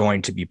never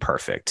going to be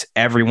perfect.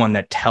 Everyone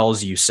that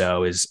tells you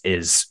so is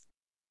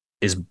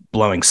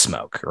blowing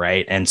smoke,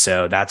 right? And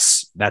so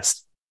that's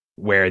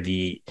where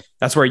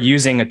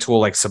using a tool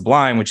like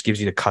Sublime, which gives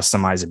you the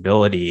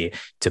customizability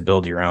to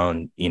build your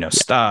own,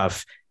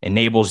 stuff,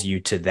 enables you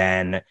to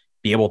then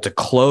be able to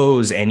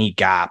close any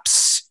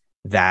gaps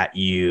that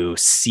you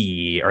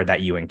see or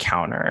that you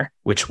encounter,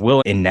 which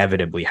will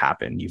inevitably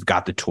happen. You've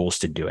got the tools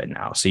to do it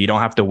now. So you don't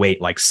have to wait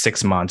like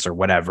 6 months or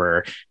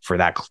whatever for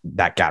that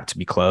gap to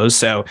be closed.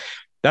 So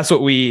that's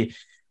what we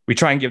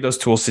try and give those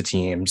tools to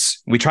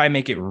teams. We try and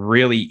make it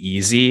really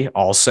easy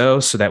also,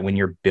 so that when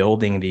you're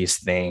building these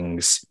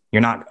things,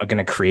 you're not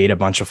going to create a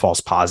bunch of false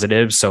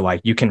positives. So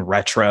like you can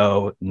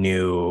retro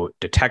new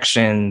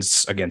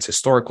detections against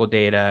historical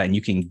data, and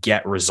you can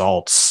get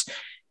results,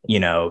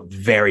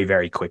 very,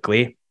 very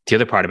quickly. The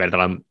other part about it,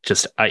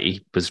 I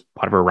was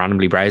whatever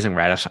randomly browsing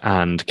Reddit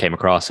and came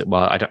across it.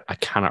 Well, I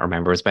cannot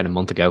remember. It was about a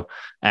month ago.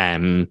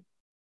 It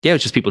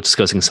was just people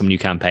discussing some new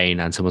campaign,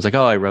 and someone was like,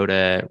 "Oh, I wrote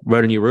a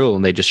new rule,"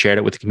 and they just shared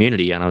it with the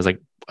community. And I was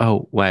like,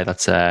 "Oh, wow,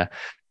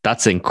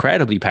 that's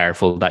incredibly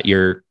powerful that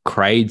you're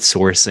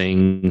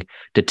crowdsourcing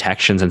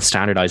detections and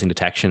standardizing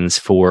detections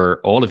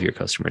for all of your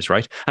customers,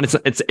 right?" And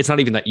it's not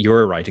even that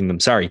you're writing them.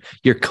 Sorry,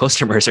 your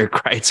customers are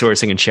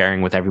crowdsourcing and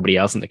sharing with everybody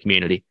else in the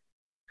community.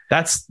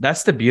 That's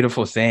the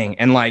beautiful thing.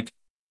 And like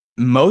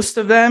most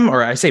of them,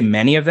 or I say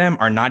many of them,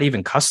 are not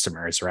even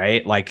customers,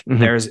 right? Like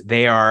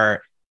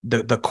the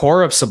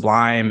core of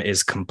Sublime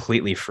is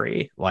completely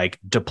free. Like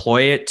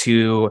deploy it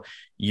to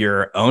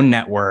your own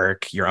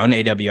network, your own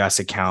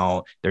AWS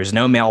account. There's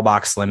no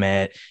mailbox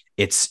limit.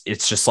 It's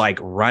just like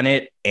run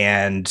it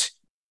and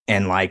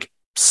like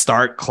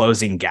start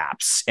closing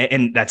gaps.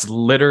 And that's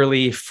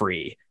literally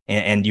free.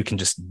 And you can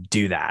just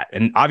do that.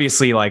 And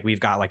obviously, like we've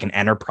got like an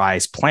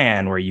enterprise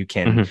plan where you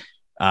can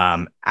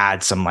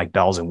add some like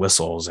bells and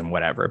whistles and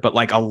whatever. But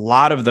like a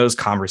lot of those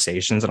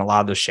conversations and a lot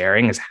of the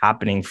sharing is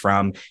happening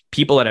from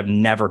people that have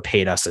never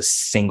paid us a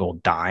single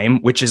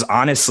dime, which is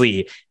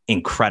honestly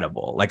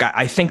incredible. Like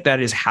I think that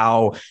is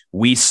how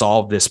we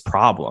solve this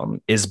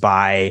problem, is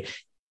by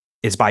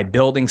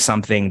building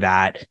something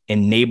that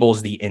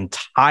enables the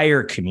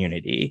entire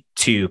community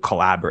to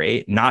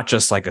collaborate, not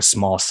just like a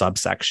small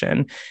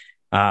subsection.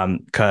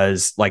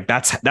 Because like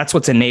that's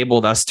what's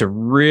enabled us to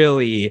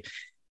really,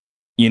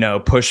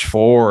 push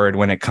forward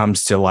when it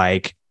comes to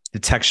like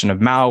detection of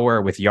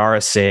malware with Yara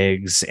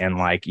SIGs and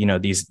like,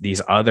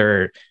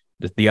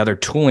 the other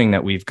tooling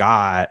that we've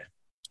got.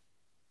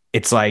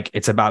 It's like,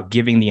 it's about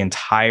giving the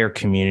entire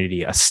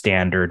community a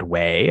standard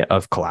way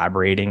of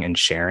collaborating and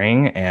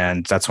sharing.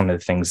 And that's one of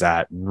the things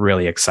that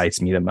really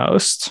excites me the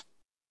most.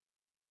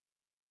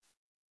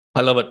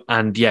 I love it.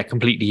 And yeah,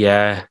 completely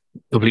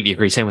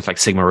agree. Same with like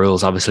Sigma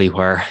rules, obviously,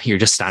 where you're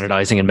just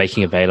standardizing and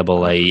making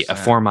available a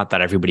format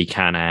that everybody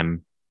can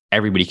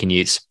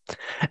use.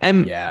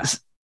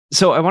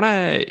 So I want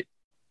to,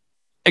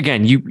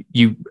 again,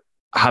 you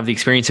have the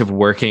experience of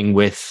working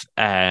with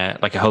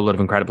like a whole lot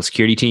of incredible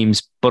security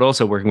teams, but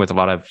also working with a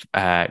lot of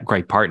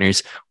great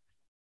partners.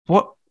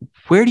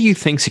 Where do you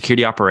think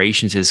security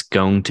operations is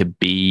going to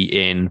be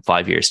in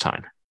 5 years'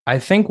 time? I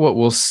think what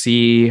we'll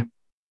see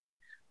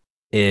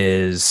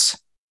is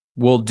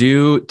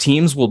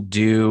teams will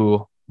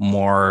do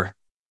more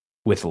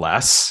with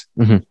less.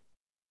 Mm-hmm.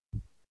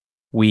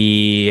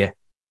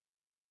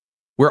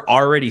 We're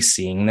already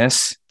seeing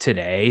this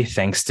today,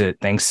 thanks to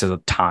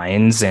the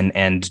Tines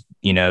and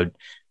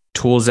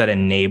tools that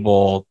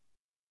enable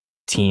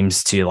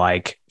teams to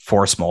like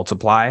force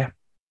multiply,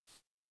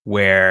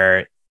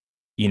 where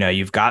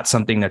you've got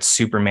something that's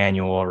super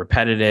manual,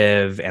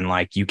 repetitive, and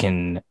like you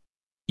can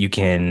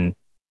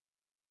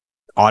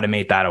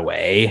automate that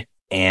away,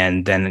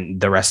 and then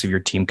the rest of your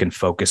team can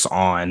focus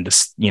on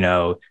this,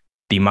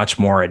 the much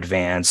more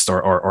advanced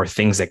or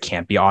things that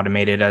can't be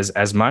automated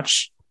as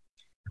much.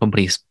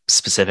 Company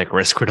specific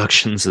risk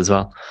reductions as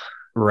well.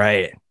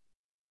 Right.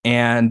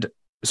 And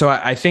so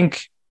I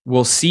think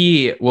we'll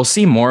see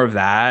more of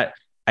that.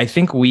 I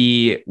think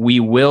we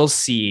will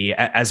see,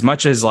 as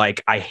much as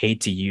like I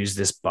hate to use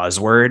this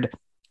buzzword,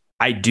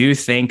 I do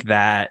think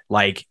that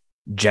like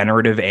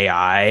generative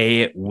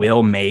AI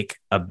will make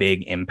a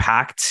big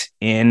impact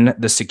in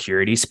the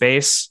security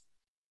space.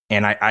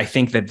 And I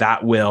think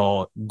that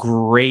will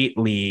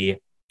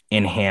greatly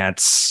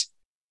enhance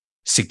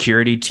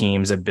security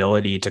teams'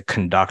 ability to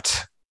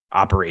conduct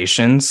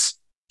operations.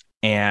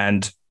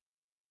 And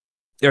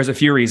there's a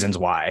few reasons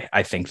why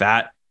I think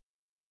that.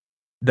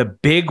 The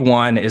big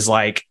one is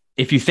like,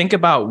 if you think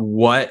about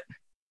what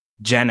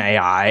Gen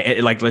AI,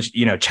 like,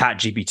 Chat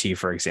GPT,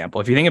 for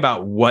example, if you think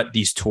about what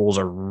these tools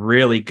are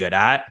really good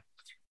at,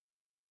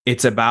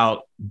 it's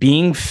about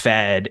being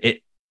fed.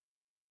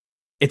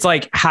 It's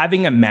like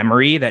having a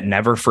memory that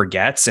never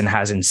forgets and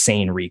has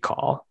insane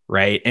recall,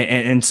 right?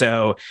 And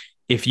so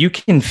if you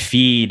can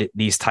feed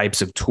these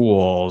types of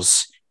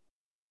tools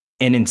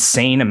an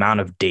insane amount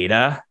of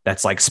data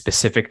that's like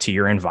specific to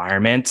your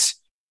environment,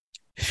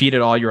 feed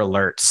it all your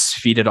alerts,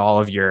 feed it all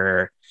of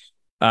your,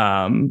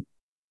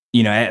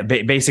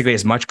 basically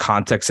as much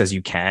context as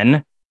you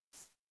can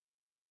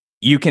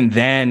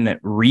then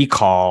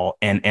recall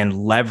and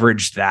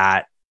leverage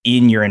that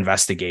in your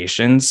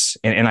investigations.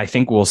 And I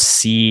think we'll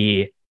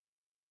see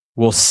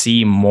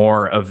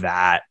more of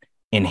that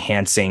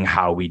enhancing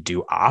how we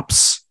do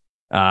ops.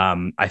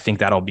 I think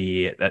that'll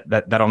be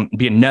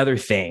another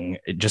thing,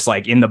 just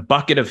like in the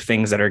bucket of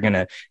things that are going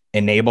to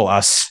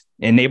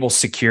enable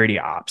security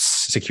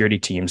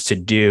teams to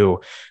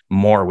do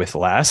more with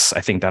less.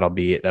 I think that'll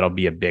be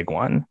a big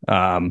one.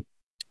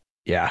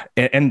 Yeah.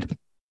 And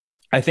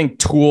I think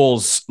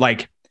tools,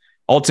 like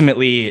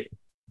ultimately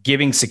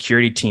giving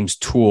security teams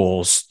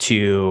tools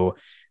to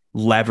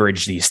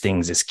leverage these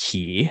things is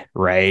key,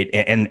 right?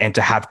 And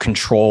to have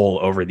control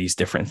over these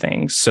different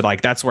things. So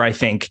like, that's where I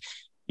think,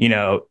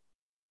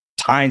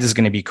 Tines is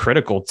going to be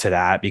critical to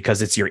that,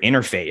 because it's your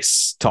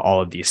interface to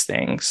all of these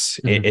things.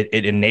 Mm-hmm.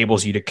 It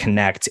enables you to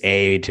connect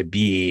A to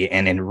B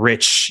and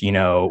enrich,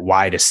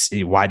 Y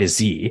to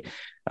Z.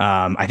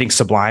 I think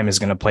Sublime is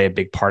going to play a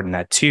big part in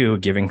that too,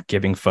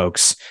 giving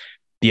folks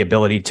the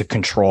ability to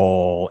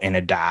control and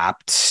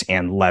adapt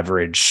and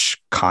leverage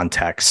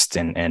context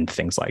and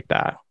things like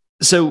that.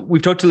 So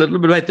we've talked a little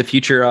bit about the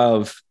future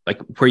of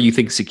like where you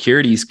think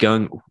security is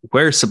going.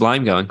 Where's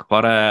Sublime going?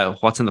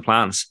 What's in the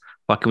plans?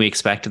 What can we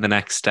expect in the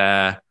next?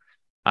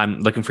 I'm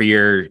looking for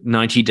your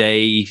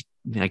 90-day,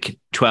 like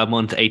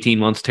 12-month,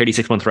 18-month,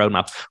 36-month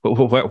roadmap.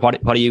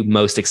 What are you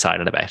most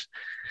excited about?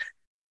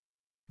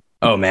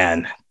 Oh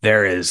man,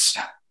 there is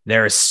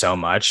so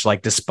much.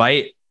 Like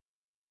despite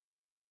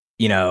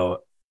how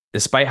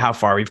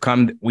far we've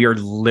come, we are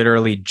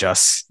literally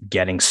just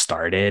getting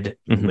started.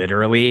 Mm-hmm.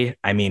 Literally,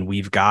 I mean,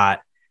 we've got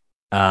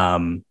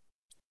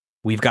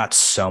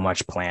so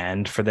much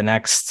planned for the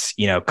next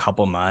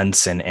couple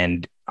months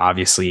and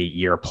obviously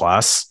year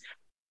plus.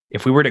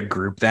 If we were to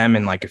group them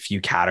in like a few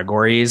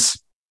categories,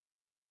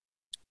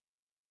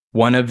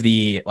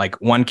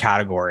 one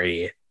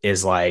category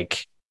is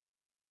like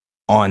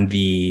on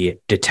the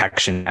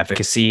detection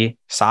efficacy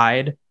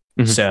side.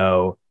 Mm-hmm.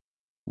 So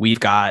we've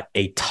got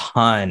a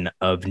ton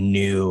of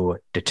new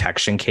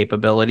detection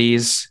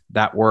capabilities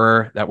that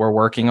we're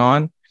working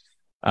on.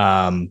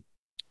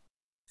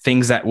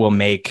 Things that will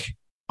make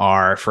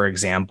our, for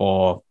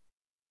example,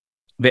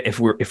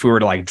 if we were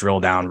to like drill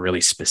down really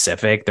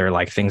specific, they're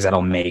like things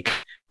that'll make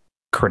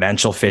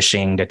credential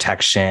phishing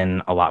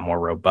detection a lot more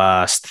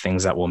robust,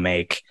 things that will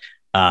make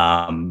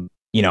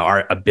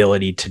our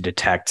ability to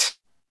detect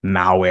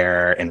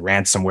malware and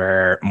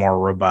ransomware more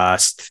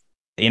robust,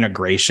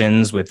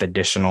 integrations with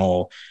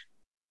additional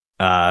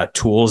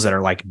tools that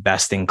are like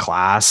best in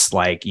class,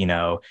 like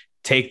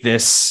take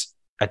this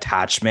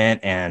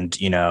attachment and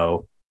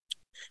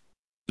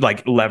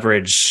like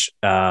leverage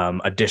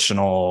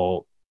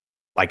additional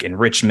like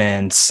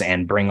enrichments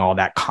and bring all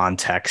that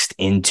context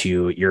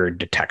into your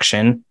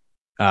detection.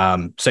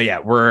 So yeah,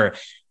 we're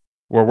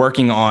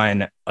working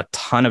on a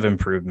ton of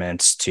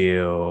improvements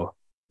to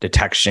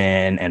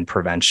detection and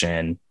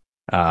prevention.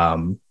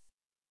 So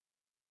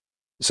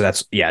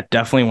that's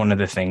definitely one of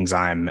the things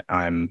I'm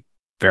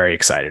very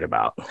excited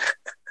about.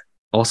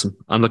 Awesome.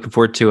 I'm looking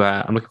forward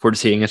to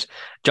seeing it.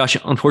 Josh,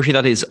 unfortunately,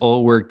 that is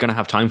all we're going to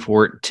have time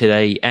for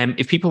today.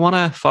 If people want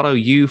to follow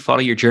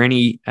your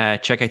journey,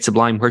 check out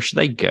Sublime, where should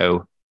they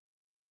go?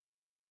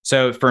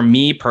 So for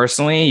me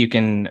personally, you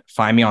can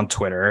find me on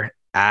Twitter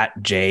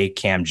at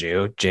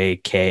jkamdjou,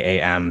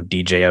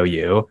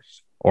 JKAMDJOU,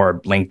 or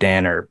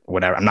LinkedIn or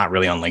whatever. I'm not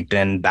really on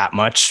LinkedIn that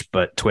much,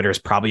 but Twitter is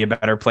probably a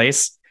better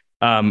place.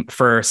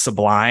 For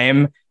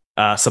Sublime,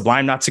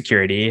 Sublime Not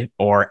Security,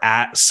 or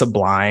at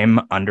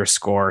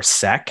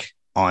Sublime_sec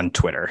on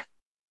Twitter.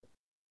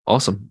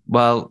 Awesome.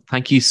 Well,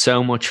 thank you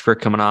so much for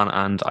coming on,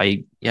 and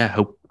I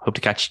hope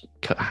to catch you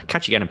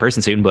again in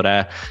person soon, but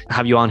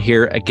have you on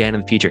here again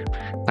in the future.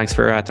 Thanks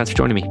for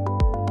joining me.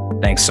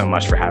 Thanks so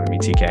much for having me,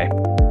 TK.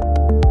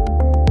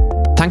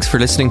 Thanks for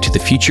listening to the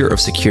Future of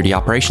Security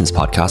Operations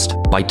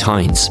podcast by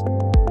Tynes.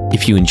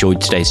 If you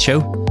enjoyed today's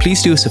show,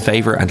 please do us a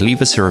favor and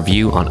leave us a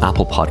review on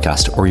Apple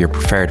Podcast or your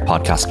preferred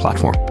podcast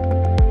platform.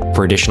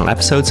 For additional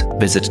episodes,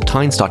 visit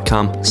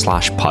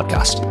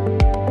tynes.com/podcast.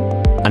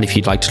 And if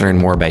you'd like to learn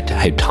more about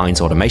how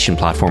Tynes automation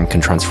platform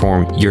can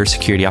transform your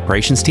security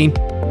operations team,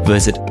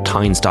 visit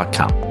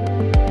tynes.com.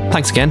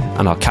 Thanks again,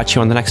 and I'll catch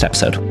you on the next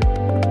episode.